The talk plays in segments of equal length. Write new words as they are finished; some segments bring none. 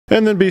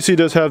And then BC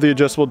does have the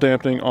adjustable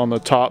dampening on the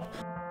top.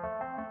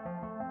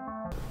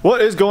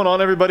 What is going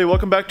on, everybody?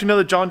 Welcome back to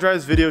another John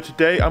Drives video.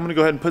 Today I'm going to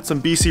go ahead and put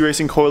some BC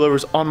Racing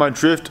coilovers on my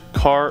Drift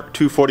Car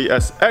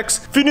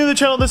 240SX. If you're new to the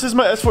channel, this is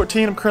my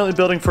S14. I'm currently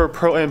building for a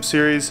Pro-Am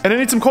series and I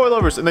need some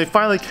coilovers, and they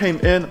finally came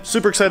in.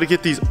 Super excited to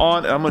get these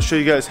on, and I'm going to show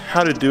you guys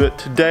how to do it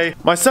today.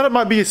 My setup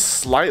might be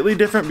slightly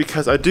different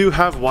because I do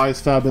have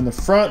Wisefab in the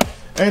front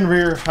and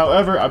rear.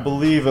 However, I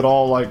believe it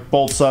all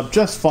bolts up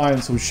just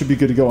fine, so we should be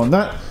good to go on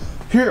that.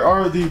 Here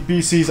are the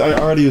BCs. I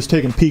already was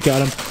taking a peek at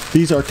them.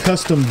 These are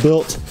custom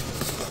built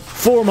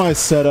for my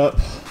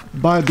setup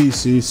by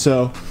BC,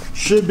 so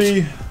should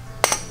be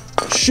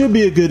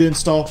a good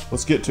install.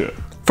 Let's get to it.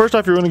 First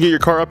off, you're going to get your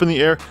car up in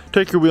the air,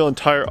 take your wheel and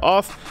tire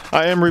off.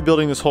 I am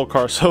rebuilding this whole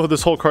car, so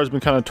this whole car has been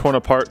kind of torn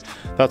apart.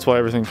 That's why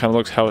everything kind of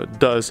looks how it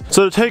does.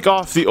 So to take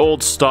off the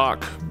old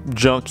stock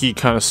junky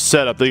kind of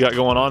setup they got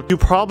going on, you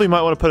probably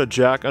might want to put a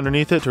jack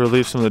underneath it to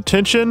relieve some of the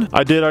tension.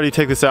 I did already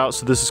take this out,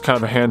 so this is kind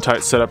of a hand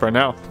tight setup right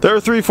now. There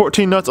are 3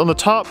 14 nuts on the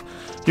top.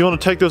 You want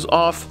to take those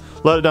off,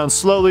 let it down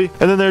slowly,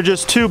 and then there are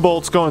just 2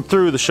 bolts going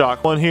through the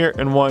shock, one here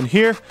and one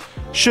here.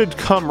 Should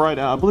come right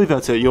out. I believe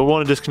that's it. You'll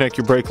want to disconnect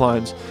your brake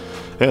lines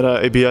and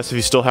ABS if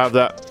you still have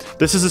that.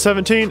 This is a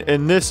 17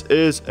 and this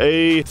is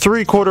a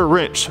 3/4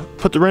 wrench.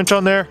 Put the wrench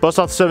on there, bust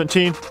off the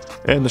 17,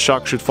 and the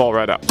shock should fall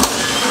right out.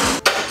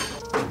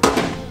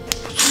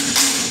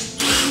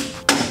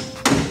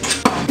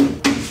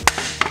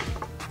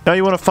 Now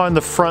you want to find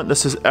the front.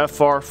 This is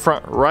FR,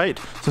 front right.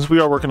 Since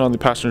we are working on the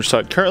passenger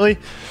side currently,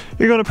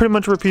 you're going to pretty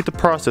much repeat the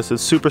process.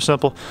 It's super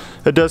simple.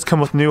 It does come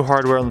with new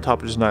hardware on the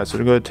top, which is nice. So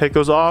we're going to take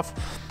those off,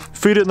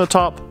 feed it in the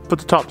top, put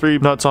the top 3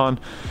 nuts on,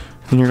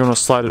 and you're going to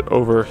slide it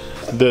over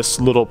this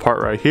little part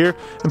right here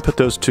and put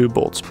those 2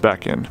 bolts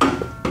back in.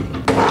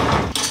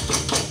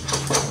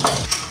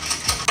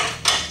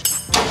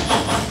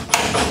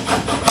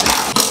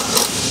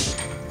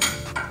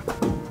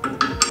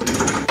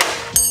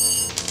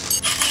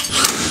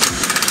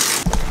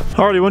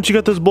 Alrighty, once you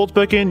got those bolts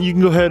back in, you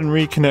can go ahead and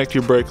reconnect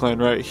your brake line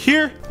right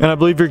here, and I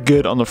believe you're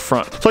good on the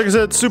front. So like I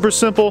said, super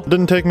simple.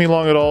 Didn't take me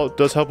long at all. It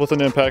does help with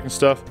an impact and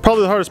stuff.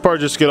 Probably the hardest part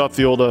is just to get off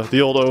the old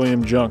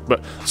OEM junk,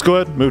 but let's go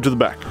ahead and move to the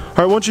back.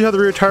 Alright, once you have the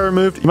rear tire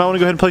removed, you might want to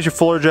go ahead and place your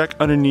floor jack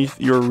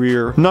underneath your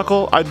rear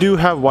knuckle. I do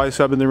have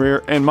Wisefab in the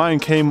rear, and mine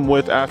came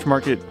with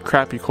aftermarket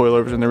crappy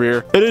coilovers in the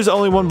rear. It is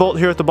only 1 bolt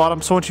here at the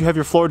bottom, so once you have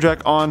your floor jack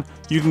on,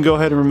 you can go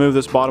ahead and remove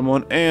this bottom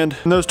one, and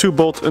those 2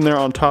 bolts in there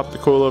on top of the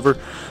coilover.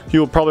 You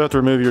will probably have to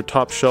remove your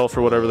top shelf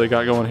or whatever they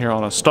got going here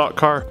on a stock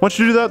car. Once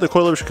you do that, the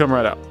coilover should come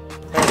right out.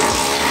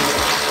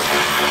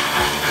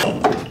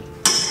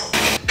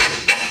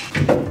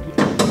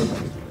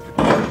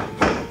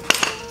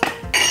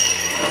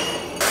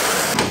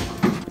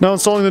 Now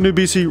installing the new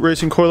BC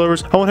Racing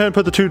coilovers, I went ahead and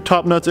put the 2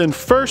 top nuts in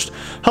first.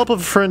 Help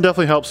of a friend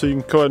definitely helps, so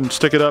you can go ahead and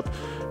stick it up,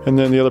 and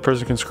then the other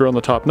person can screw on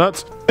the top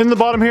nuts. In the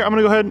bottom here, I'm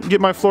gonna go ahead and get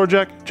my floor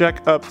jack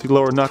up the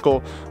lower knuckle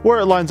where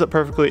it lines up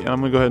perfectly, and I'm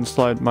gonna go ahead and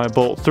slide my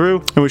bolt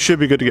through, and we should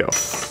be good to go.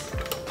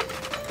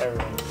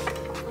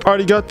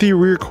 Already got the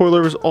rear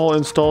coilovers all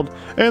installed,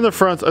 and the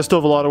fronts. I still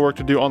have a lot of work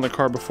to do on the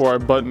car before I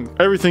button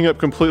everything up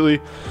completely,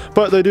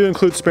 but they do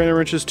include spanner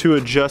wrenches to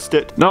adjust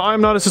it. Now,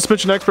 I'm not a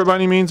suspension expert by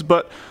any means,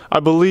 but I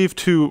believe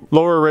to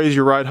lower or raise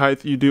your ride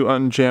height, you do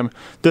unjam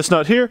this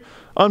nut here,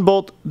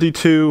 unbolt the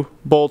 2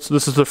 bolts.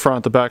 This is the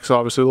front. The back's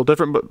obviously a little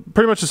different, but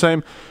pretty much the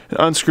same. And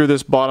unscrew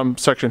this bottom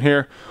section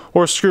here,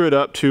 or screw it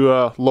up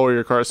to lower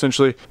your car,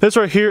 essentially. This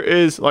right here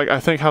is, I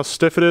think how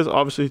stiff it is.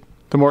 Obviously,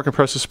 the more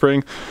compressed the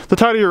spring, the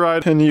tighter your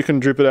ride, and you can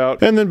droop it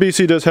out. And then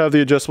BC does have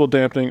the adjustable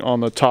dampening on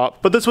the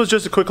top. But this was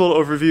just a quick little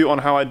overview on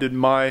how I did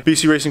my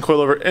BC Racing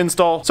coilover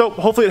install. So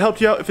hopefully it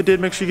helped you out. If it did,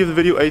 make sure you give the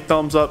video a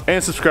thumbs up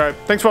and subscribe.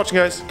 Thanks for watching,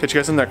 guys. Catch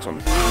you guys in the next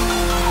one.